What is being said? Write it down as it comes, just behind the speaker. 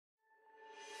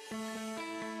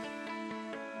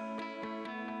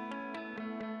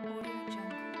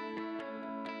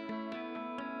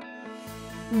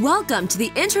Welcome to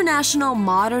the International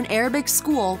Modern Arabic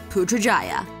School,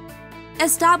 Putrajaya.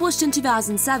 Established in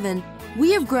 2007,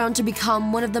 we have grown to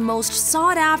become one of the most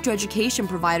sought-after education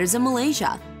providers in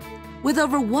Malaysia. With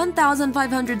over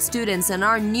 1,500 students in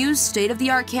our new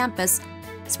state-of-the-art campus,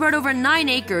 spread over 9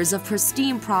 acres of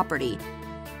pristine property,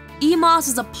 Imas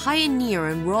is a pioneer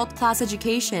in world-class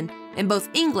education in both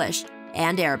English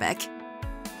and Arabic.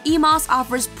 Imas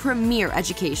offers premier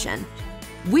education.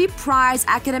 We prize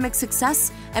academic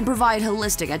success and provide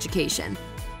holistic education.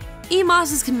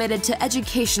 Imas is committed to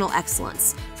educational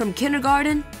excellence, from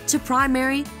kindergarten to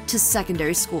primary to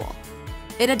secondary school.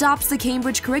 It adopts the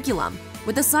Cambridge curriculum,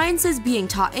 with the sciences being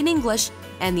taught in English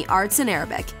and the arts in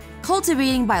Arabic,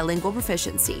 cultivating bilingual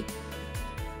proficiency.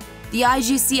 The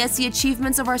IGCSE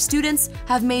achievements of our students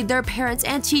have made their parents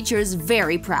and teachers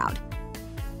very proud.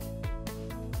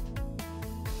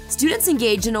 Students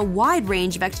engage in a wide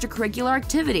range of extracurricular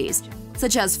activities,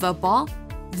 such as football,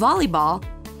 volleyball,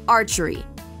 archery,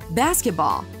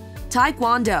 basketball,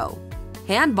 taekwondo,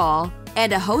 handball,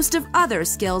 and a host of other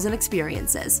skills and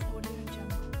experiences.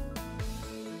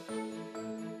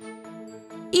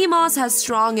 Imas has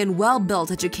strong and well-built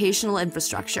educational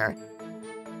infrastructure,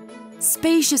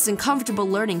 spacious and comfortable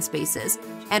learning spaces,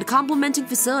 and complementing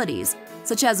facilities,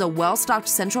 such as a well-stocked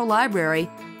central library,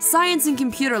 science and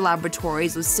computer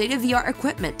laboratories with state-of-the-art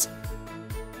equipment,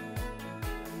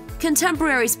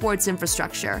 contemporary sports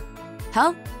infrastructure,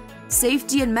 health,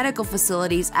 safety, and medical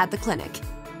facilities at the clinic,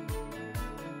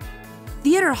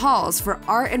 theater halls for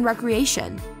art and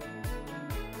recreation,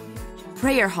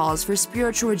 prayer halls for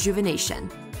spiritual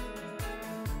rejuvenation,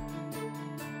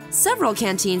 several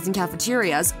canteens and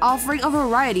cafeterias offering a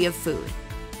variety of food,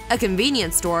 a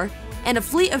convenience store, and a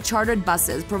fleet of chartered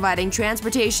buses providing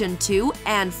transportation to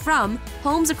and from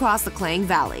homes across the Klang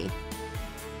Valley.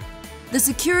 The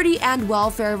security and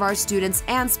welfare of our students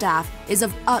and staff is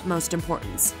of utmost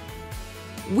importance.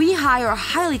 We hire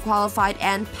highly qualified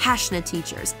and passionate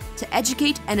teachers to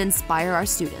educate and inspire our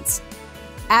students.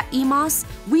 At Imas,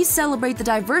 we celebrate the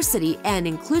diversity and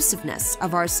inclusiveness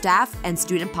of our staff and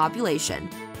student population.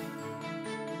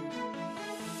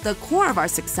 The core of our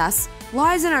success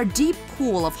lies in our deep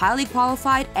pool of highly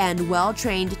qualified and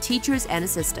well-trained teachers and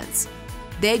assistants.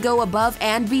 They go above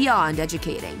and beyond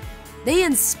educating. They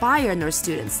inspire in their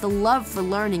students the love for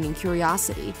learning and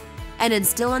curiosity, and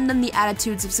instill in them the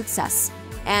attitudes of success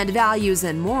and values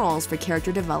and morals for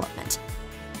character development.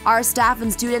 Our staff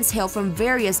and students hail from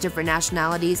various different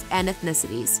nationalities and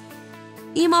ethnicities.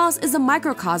 Imas is a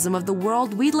microcosm of the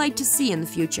world we'd like to see in the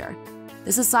future.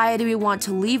 The society we want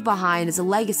to leave behind is a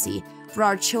legacy for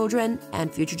our children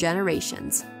and future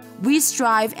generations. We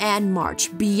strive and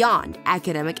march beyond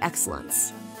academic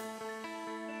excellence.